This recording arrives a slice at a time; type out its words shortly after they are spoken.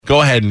Go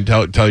ahead and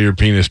tell your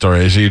penis story.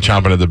 I see you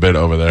chomping at the bit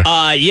over there.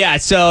 Yeah,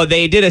 so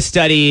they did a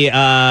study.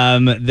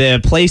 The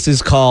place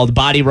is called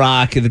Body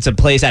Rock. It's a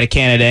place out of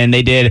Canada, and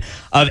they did,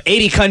 of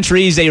 80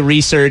 countries, they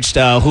researched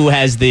who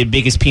has the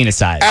biggest penis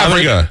size.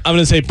 Africa. I'm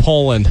going to say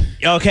Poland.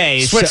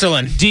 Okay.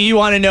 Switzerland. So do you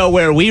want to know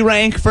where we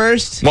rank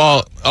first?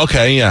 Well,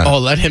 okay, yeah. Oh,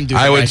 let him do the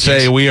I would rankings.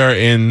 say we're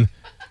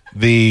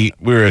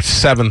at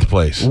 7th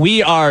place.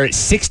 We are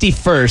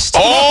 61st.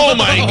 Oh,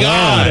 my out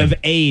God. of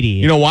 80.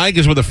 You know why?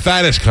 Because we're the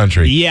fattest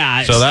country.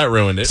 Yeah. So that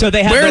ruined it. So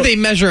they have Where are they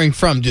measuring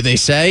from? Do they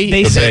say?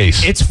 They The say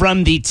base. it's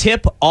from the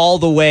tip all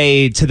the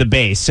way to the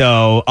base.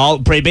 So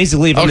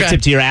basically from the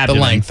tip to your abdomen.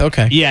 The length,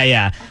 okay.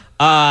 Yeah.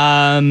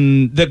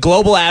 The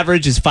global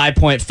average is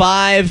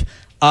 5.5.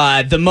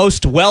 The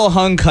most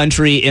well-hung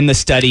country in the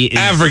study is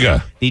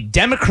Africa. The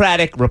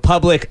Democratic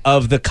Republic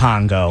of the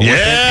Congo.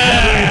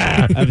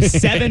 Yeah. With an average of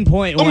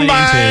 7.1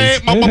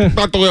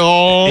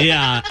 inches.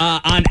 Yeah.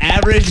 On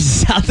average,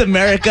 South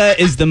America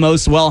is the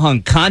most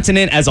well-hung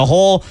continent as a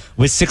whole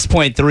with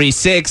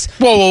 6.36.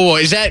 Whoa.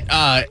 Is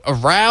that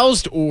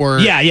aroused or?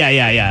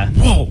 Yeah.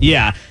 Whoa.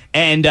 Yeah.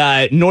 And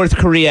North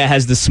Korea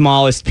has the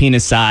smallest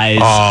penis size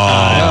with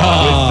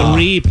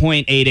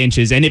 3.8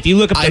 inches. And if you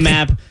look up the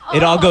map,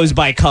 it all goes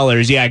by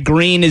colors. Yeah,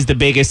 green is the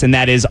biggest, and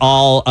that is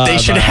all. They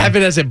should have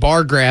it as a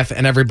bar graph,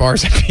 and every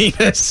bar's a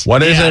penis.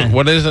 What is it?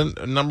 What is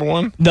it, number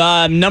one?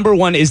 The number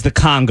one is the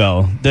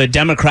Congo, the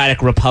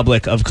Democratic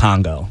Republic of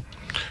Congo.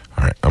 All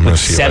right, I'm going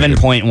to see.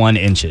 7.1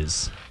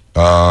 inches.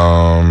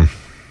 I'm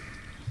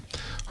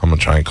going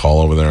to try and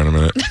call over there in a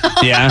minute.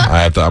 Yeah.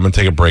 I'm going to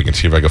take a break and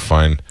see if I can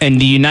find. And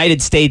the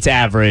United States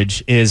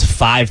average is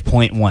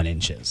 5.1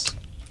 inches.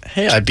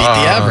 Hey, I beat the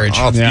average.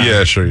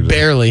 Yeah, sure you did.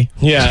 Barely.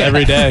 Yeah,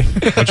 every day.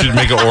 Why don't you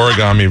make an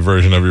origami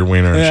version of your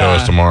wiener and show Yeah.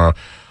 us tomorrow?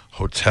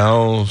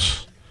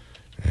 Hotels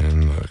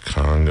in the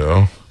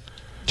Congo.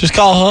 Just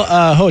call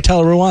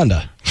Hotel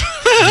Rwanda.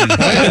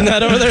 Isn't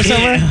that over there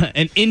somewhere? Yeah.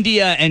 And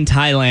India and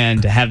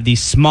Thailand have the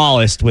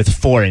smallest with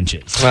 4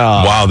 inches. Oh.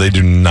 Wow, they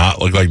do not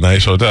look like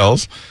nice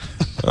hotels.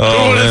 Who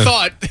Oh, would have man.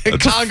 thought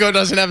Congo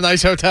doesn't have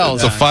nice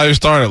hotels? It's a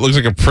 5-star and it looks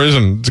like a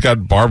prison. It's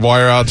got barbed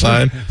wire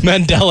outside.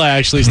 Mandela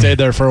actually stayed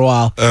there for a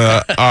while. All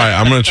right,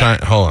 I'm going to try.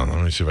 Hold on.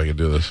 Let me see if I can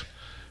do this.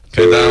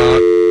 Okay, now.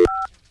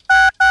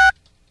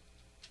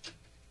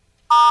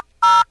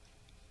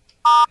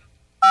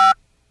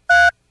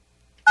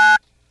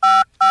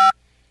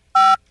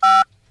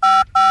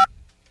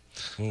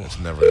 It's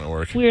never going to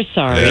work. We're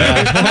sorry.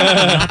 Yeah. Your call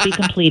will not be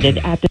completed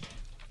at the...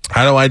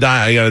 How do I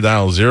dial? I got to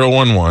dial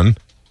 011,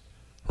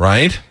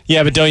 right?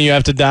 Yeah, but don't you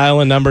have to dial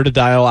a number to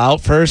dial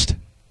out first?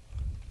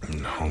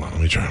 Hold on. Let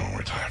me try one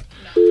more time.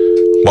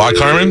 What,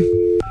 Carmen?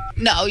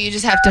 No, you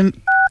just have to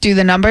do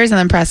the numbers and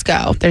then press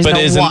go. There's But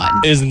no one.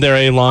 isn't there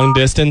a long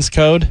distance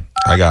code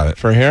I got it.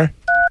 for here?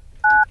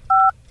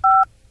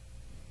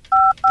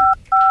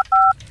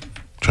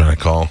 Trying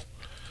to call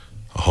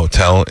a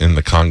hotel in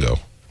the Congo.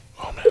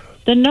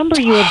 The number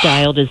you have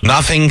dialed is...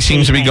 Nothing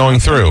seems to be going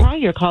through. Try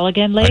your call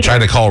again later. I tried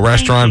to call Thank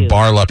restaurant, you.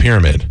 bar, La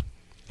Pyramid.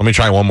 Let me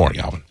try one more,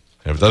 Galvin.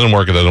 If it doesn't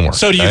work, it doesn't work.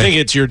 So do you okay? think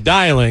it's your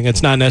dialing?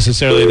 It's not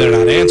necessarily they're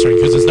not answering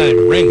because it's not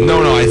even ringing.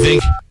 No, I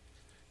think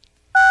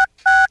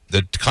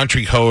the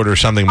country code or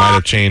something might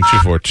have changed.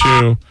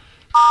 242.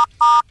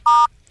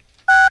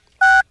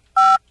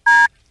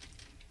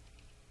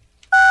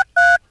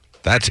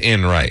 That's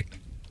in right.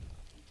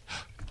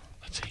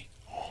 Let's see.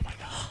 Oh, my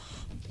God.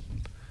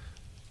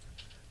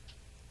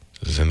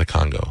 This is in the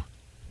Congo,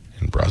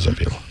 in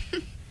Brazzaville.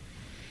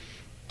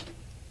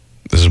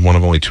 This is one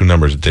of only 2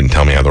 numbers that didn't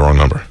tell me I had the wrong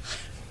number.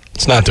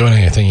 It's not doing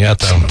anything yet,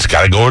 though. It's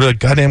got to go to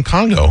goddamn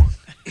Congo.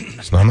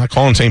 So I'm not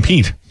calling St.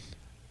 Pete.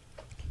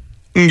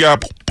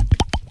 Yep.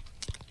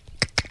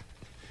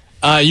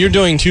 You're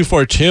doing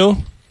 242? You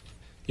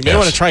may Yes.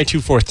 want to try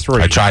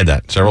 243. I tried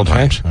that several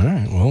times. All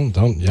right. Well,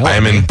 don't yell I at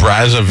am me. in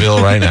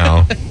Brazzaville right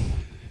now.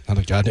 Not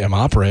a goddamn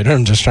operator.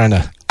 I'm just trying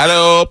to...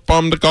 Hello,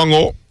 from the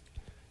Congo.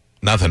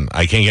 Nothing.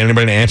 I can't get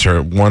anybody to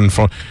answer one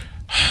phone.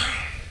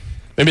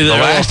 Maybe The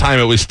they're last time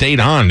it was stayed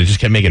on. It just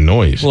kept making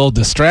noise. a little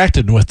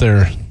distracted with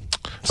their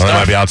So they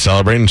might be out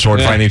celebrating,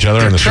 sword fighting each other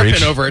They're in the tripping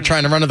streets. over it,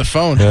 trying to run to the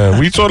phone. Yeah,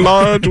 we so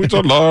large, we so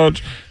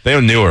large. They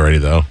knew already,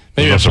 though.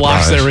 Maybe No it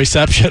blocks surprise. their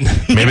reception.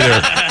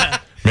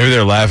 Maybe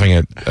they're laughing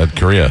at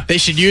Korea. They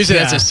should use it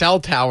as a cell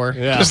tower.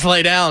 Yeah. Just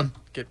lay down,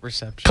 get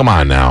reception. Come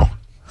on now.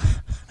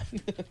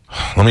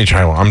 Let me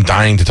try one. I'm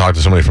dying to talk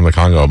to somebody from the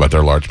Congo about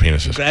their large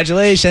penises.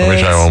 Congratulations. Let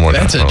me try one more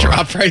That's time. a Hold on.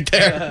 drop right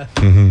there.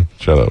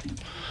 Shut up.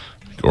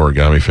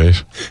 Origami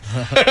face.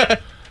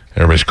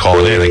 Everybody's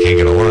calling in. I can't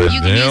get a line.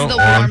 You can use the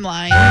warm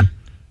line.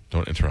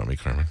 Don't interrupt me,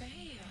 Carmen.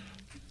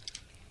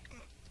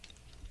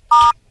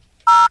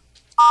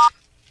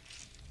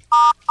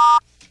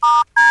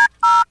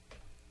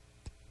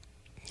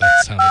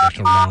 That sounded like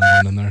a wrong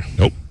one in there.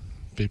 Nope.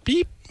 Beep,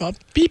 beep. Oh,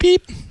 beep,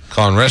 beep.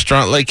 Calling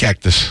restaurant Lake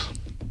Cactus.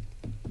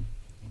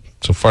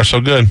 So far, so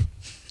good.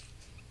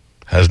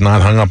 Has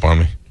not hung up on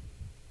me.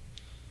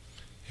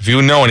 If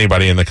you know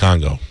anybody in the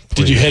Congo,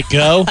 Did you please. hit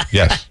go?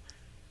 Yes.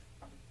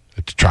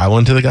 To travel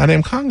into the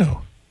goddamn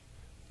Congo.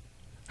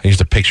 I used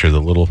to picture the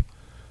little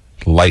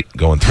light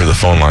going through the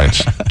phone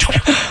lines.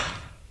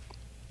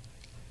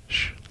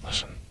 Shh,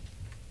 listen.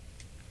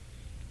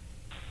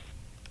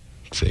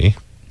 See?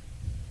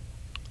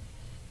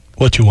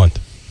 What you want?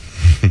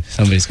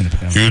 Somebody's going to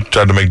pick up. You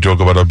tried to make a joke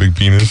about a big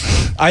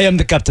penis? I am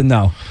the captain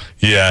now.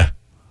 Yeah.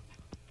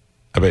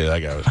 I bet you that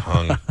guy was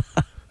hung. Like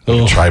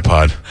a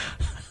tripod.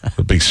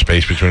 A big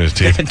space between his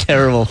teeth. A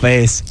terrible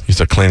face. He used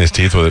to clean his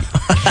teeth with it.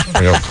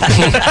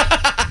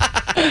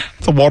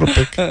 It's a water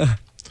pick.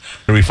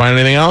 Did we find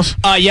anything else?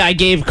 Yeah, I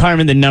gave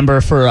Carmen the number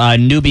for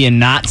Nubian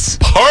knots.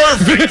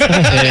 Perfect.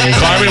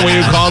 Carmen, will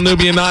you call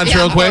Nubian knots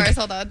real of quick? course.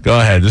 Hold on. Go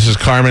ahead. This is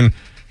Carmen.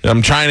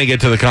 I'm trying to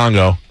get to the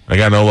Congo. I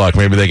got no luck.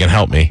 Maybe they can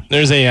help me.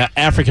 There's a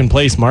African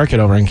place market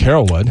over in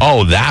Carrollwood.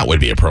 Oh, that would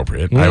be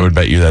appropriate. I would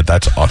bet you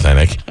that's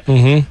authentic.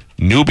 Mm-hmm.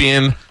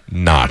 Nubian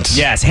knots.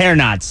 Yes, hair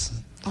knots.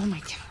 Oh my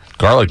god.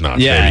 Garlic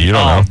knots, Yeah. baby. You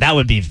don't know. That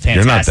would be fantastic.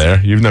 You're not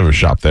there. You've never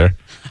shopped there.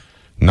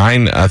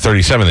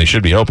 9:37. They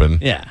should be open.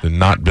 Yeah. The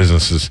knot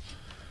businesses.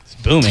 It's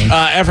booming.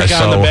 Africa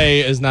on the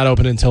Bay is not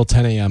open until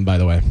 10 a.m., by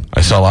the way.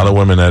 I saw a lot of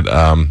women at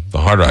the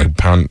Hard Rock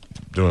pound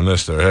doing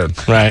this to their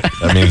head. Right.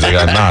 That means they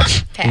got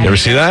knots. You ever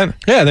see that?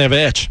 Yeah, they have an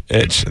itch.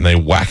 Itch, and they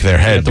whack their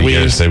head the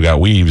because weaves. they've got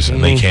weaves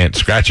and they can't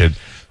scratch it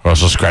or else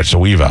they'll scratch the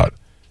weave out.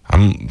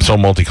 I'm so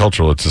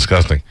multicultural, it's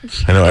disgusting.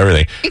 I know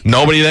everything.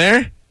 Nobody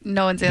there?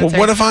 No one's Well,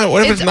 answering.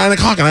 what if it's 9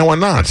 o'clock and I want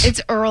knots?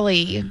 It's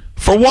early.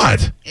 For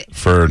what?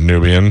 For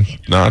Nubian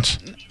knots?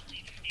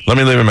 Let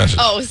me leave a message.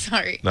 Oh,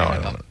 sorry. No, I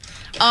don't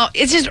know.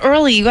 It's just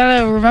early. You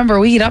gotta remember,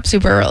 we get up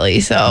super early.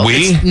 So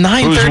We? Who's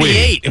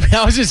 9:38.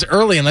 How is this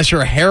early unless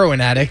you're a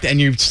heroin addict and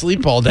you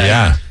sleep all day?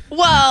 Yeah.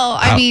 well,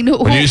 I mean,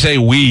 When you say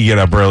we get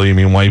up early, you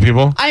mean white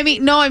people? I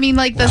mean, no, I mean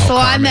like the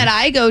salon Carmen. that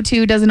I go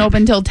to doesn't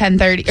open till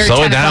 10:30 or Slow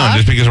 10 it down. o'clock.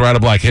 Just because we're out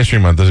of Black History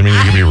Month doesn't mean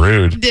you can be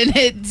rude.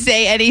 Didn't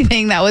say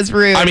anything that was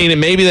rude. I mean,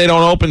 maybe they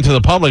don't open to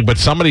the public, but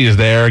somebody is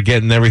there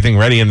getting everything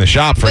ready in the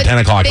shop for But 10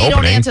 o'clock they opening.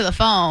 don't answer the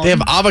phone. They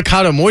have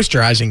avocado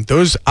moisturizing.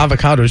 Those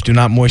avocados do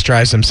not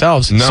moisturize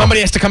themselves. No.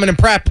 Somebody has to come in and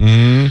prep.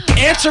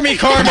 Answer me,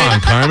 Carmen. Come on,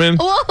 Carmen.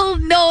 well,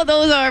 no,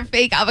 those are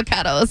fake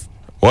avocados.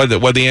 What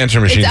the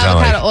answer machine It's sound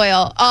like? avocado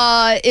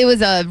oil. It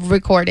was a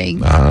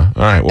recording. All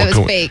right. Well, It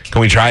was fake. Can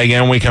we try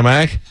again when we come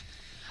back?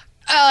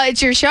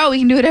 It's your show. We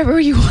can do whatever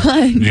you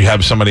want. Do you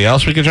have somebody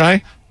else we can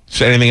try?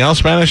 Is anything else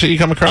Spanish that you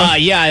come across?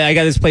 Yeah, I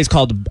got this place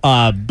called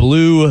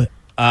Blue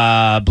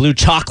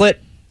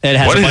Chocolate. It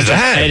has What a is bunch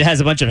that? It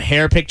has a bunch of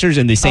hair pictures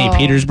in the St.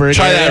 Petersburg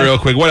Try that area. real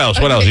quick. What else?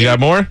 What else? You got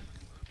more?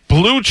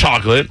 Blue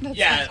chocolate.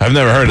 Yeah. I've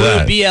never heard of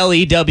that.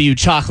 BLEW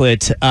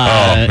chocolate. It's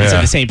yeah.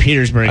 in the St.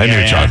 Petersburg I knew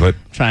area. chocolate.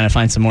 Trying to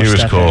find some more He was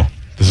stuff. cool. here.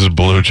 This is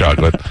blue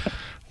chocolate.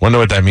 Wonder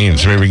what that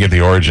means. Maybe we can get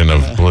the origin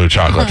of blue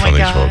chocolate Oh my from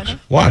these God.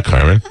 folks. What,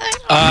 Carmen?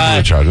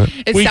 Blue chocolate.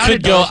 It We sounded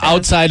could go delicious.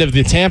 outside of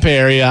the Tampa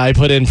area. I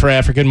put in for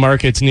African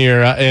markets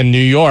near in New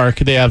York.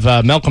 They have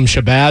Malcolm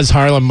Shabazz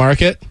Harlem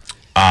Market.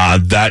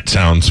 That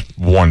sounds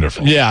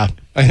wonderful. Yeah,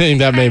 I think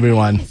that may be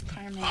one.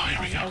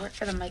 I work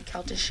for the Mike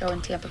Calta show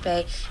in Tampa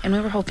Bay, and we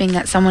were hoping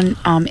that someone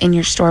in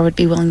your store would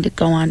be willing to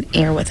go on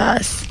air with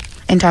us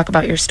and talk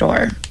about your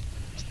store.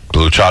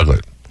 Blue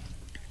chocolate.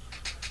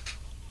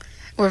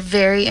 We're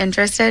very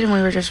interested, and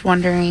we were just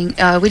wondering.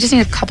 We just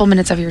need a couple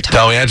minutes of your time.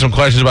 Tell we had some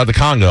questions about the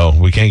Congo.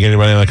 We can't get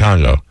anybody in the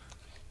Congo.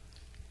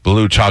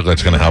 Blue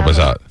chocolate's going to help us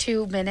out.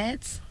 2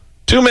 minutes.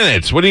 2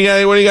 minutes. What do you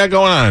got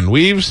going on?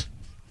 Weaves?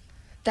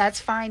 That's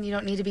fine. You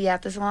don't need to be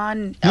at the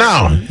salon.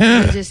 No.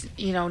 You just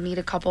need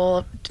a couple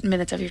of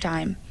minutes of your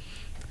time.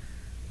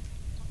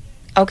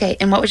 Okay.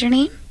 And what was your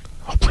name?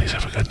 Oh, please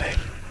have a good name.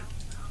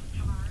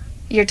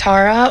 You're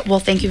Tara. Well,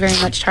 thank you very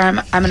much, Tara.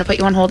 I'm going to put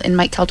you on hold, and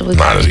Mike Calta will be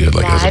Not as good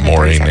like as a live in 30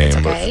 Maureen seconds,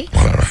 name, okay?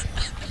 but whatever.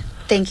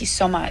 Thank you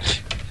so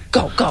much.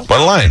 Go. What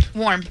a line.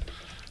 Warm.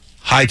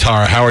 Hi,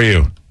 Tara. How are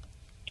you?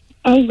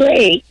 I'm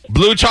great.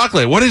 Blue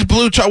chocolate. What is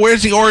blue chocolate?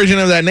 Where's the origin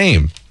of that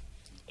name?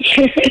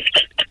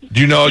 Do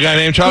you know a guy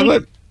named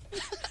Chocolate?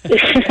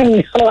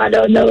 No, I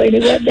don't know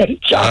anyone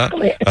named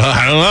Chocolate.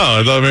 I don't know.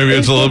 I thought maybe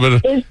it's a little bit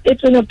of...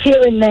 It's an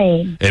appealing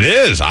name. It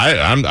is.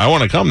 I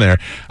want to come there.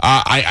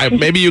 I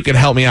maybe you can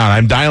help me out.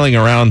 I'm dialing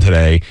around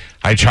today.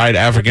 I tried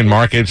African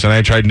markets and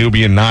I tried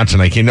Nubian knots,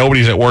 and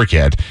nobody's at work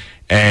yet.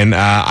 And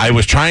I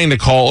was trying to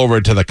call over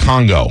to the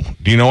Congo.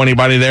 Do you know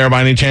anybody there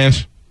by any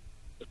chance?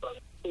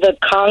 The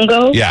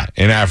Congo? Yeah,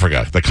 in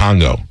Africa, the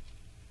Congo.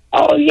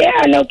 Oh, yeah,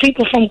 I know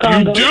people from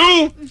Congo.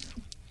 You do?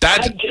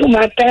 I do,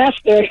 my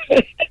pastor.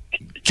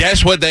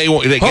 Guess what they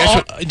guess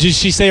what? Did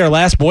she say her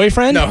last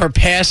boyfriend? No, her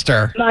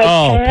pastor. My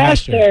pastor.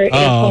 pastor is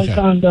Oh, from okay.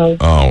 Congo.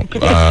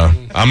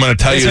 Oh, I'm going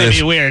to tell This you might this.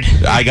 be weird.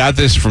 I got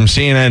this from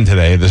CNN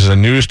today. This is a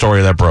news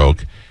story that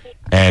broke.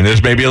 And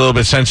this may be a little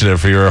bit sensitive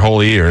for your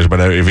holy ears, but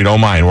if you don't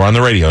mind, we're on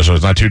the radio, so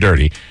it's not too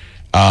dirty.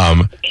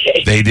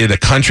 They did the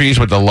countries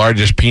with the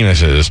largest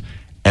penises,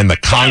 and the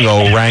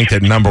Congo ranked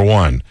at number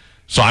 1.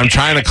 So I'm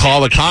trying to call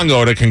the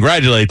Congo to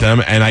congratulate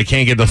them, and I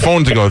can't get the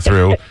phone to go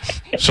through.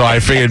 So I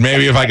figured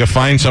maybe if I could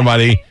find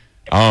somebody,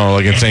 I don't know,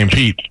 like in St.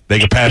 Pete, they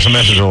could pass a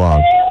message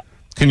along.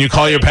 Can you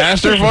call your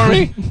pastor for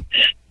me?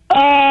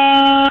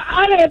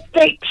 I don't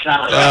think so.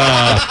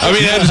 I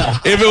mean,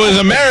 if it was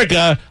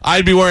America,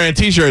 I'd be wearing a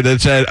T-shirt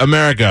that said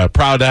 "America,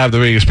 proud to have the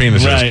biggest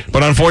penises." Right.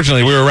 But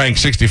unfortunately, we were ranked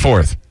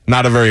 64th.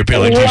 Not a very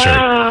appealing T-shirt.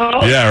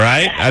 Wow. Yeah,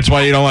 right. That's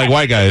why you don't like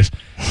white guys,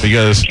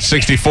 because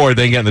 64th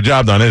ain't getting the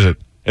job done, is it?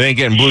 It ain't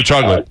getting blue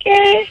chocolate.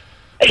 Okay.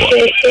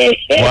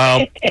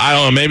 Well, I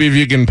don't know. Maybe if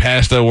you can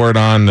pass the word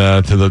on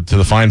to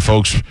the fine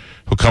folks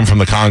who come from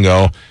the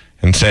Congo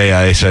and say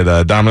I said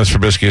Dominus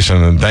Probiscus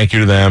and thank you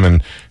to them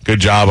and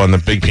good job on the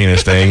big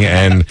penis thing.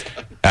 And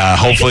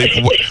hopefully,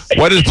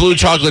 what does blue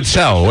chocolate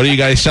sell? What do you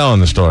guys sell in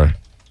the store?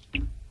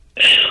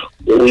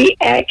 We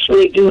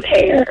actually do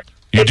hair.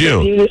 You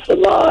do? Use a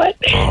lot.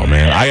 Oh,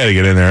 man. I got to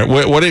get in there.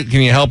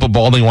 Can you help a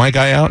balding white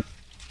guy out?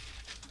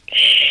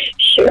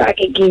 Sure, I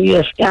can give you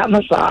a scalp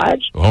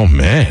massage. Oh,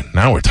 man.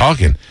 Now we're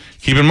talking.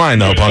 Keep in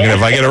mind, though, Pumpkin,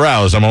 if I get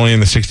aroused, I'm only in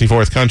the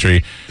 64th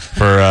country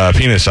for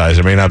penis size.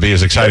 It may not be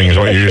as exciting as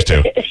what you're used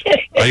to.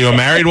 Are you a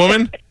married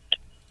woman?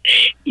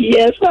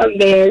 Yes, I'm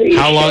married.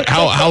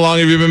 How long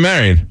have you been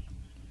married?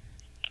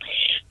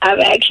 I've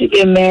actually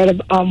been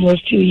married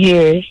almost 2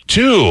 years.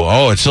 2?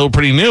 Oh, it's still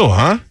pretty new,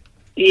 huh?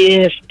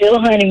 Yeah, still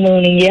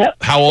honeymooning, yep.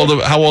 How old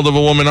of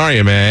a woman are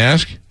you, may I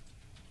ask?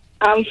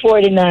 I'm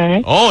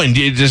 49. Oh, and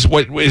is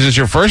this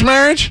your first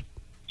marriage?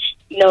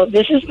 No,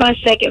 this is my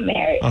second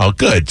marriage. Oh,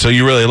 good. So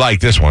you really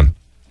like this one?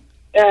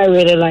 I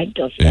really like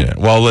this one. Yeah.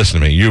 Well, listen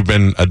to me. You've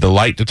been a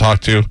delight to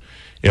talk to.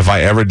 If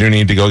I ever do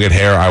need to go get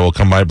hair, I will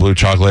come by Blue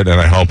Chocolate, and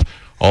I hope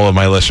all of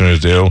my listeners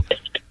do.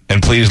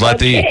 And please let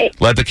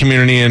the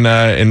community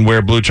in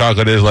where Blue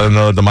Chocolate is, let them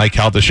know that the Mike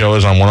Calta show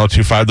is on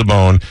 102.5 The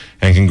Bone,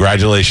 and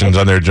congratulations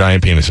on their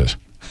giant penises.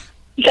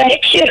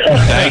 Thank you.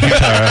 Thank you,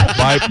 Tara.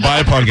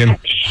 Bye, Pumpkin.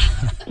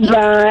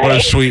 Bye. What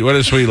a sweet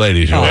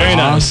lady she was. Very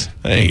nice.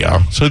 There you go.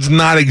 So it's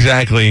not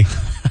exactly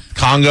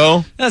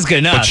Congo, That's good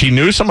enough. but she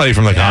knew somebody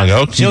from the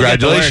Congo. She'll get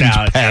the word Congratulations,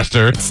 out.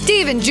 Pastor.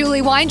 Steve and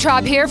Julie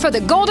Weintraub here for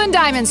the Golden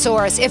Diamond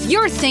Source. If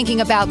you're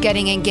thinking about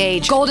getting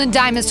engaged, Golden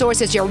Diamond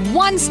Source is your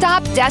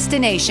one-stop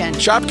destination.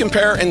 Shop,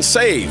 compare, and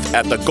save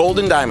at the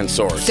Golden Diamond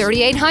Source.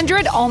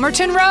 3800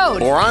 Almerton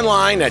Road. Or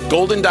online at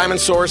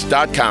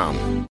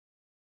goldendiamondsource.com.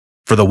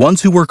 For the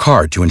ones who work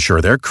hard to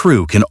ensure their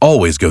crew can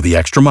always go the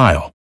extra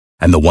mile,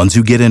 and the ones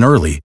who get in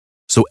early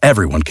so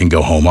everyone can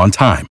go home on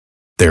time,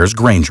 there's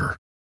Grainger,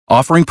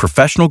 offering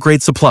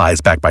professional-grade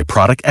supplies backed by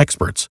product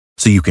experts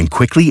so you can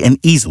quickly and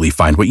easily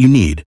find what you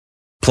need.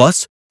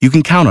 Plus, you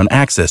can count on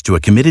access to a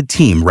committed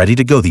team ready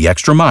to go the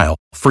extra mile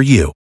for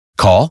you.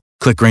 Call,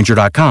 click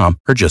Grainger.com,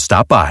 or just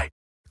stop by.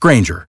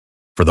 Grainger,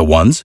 for the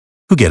ones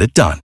who get it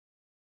done.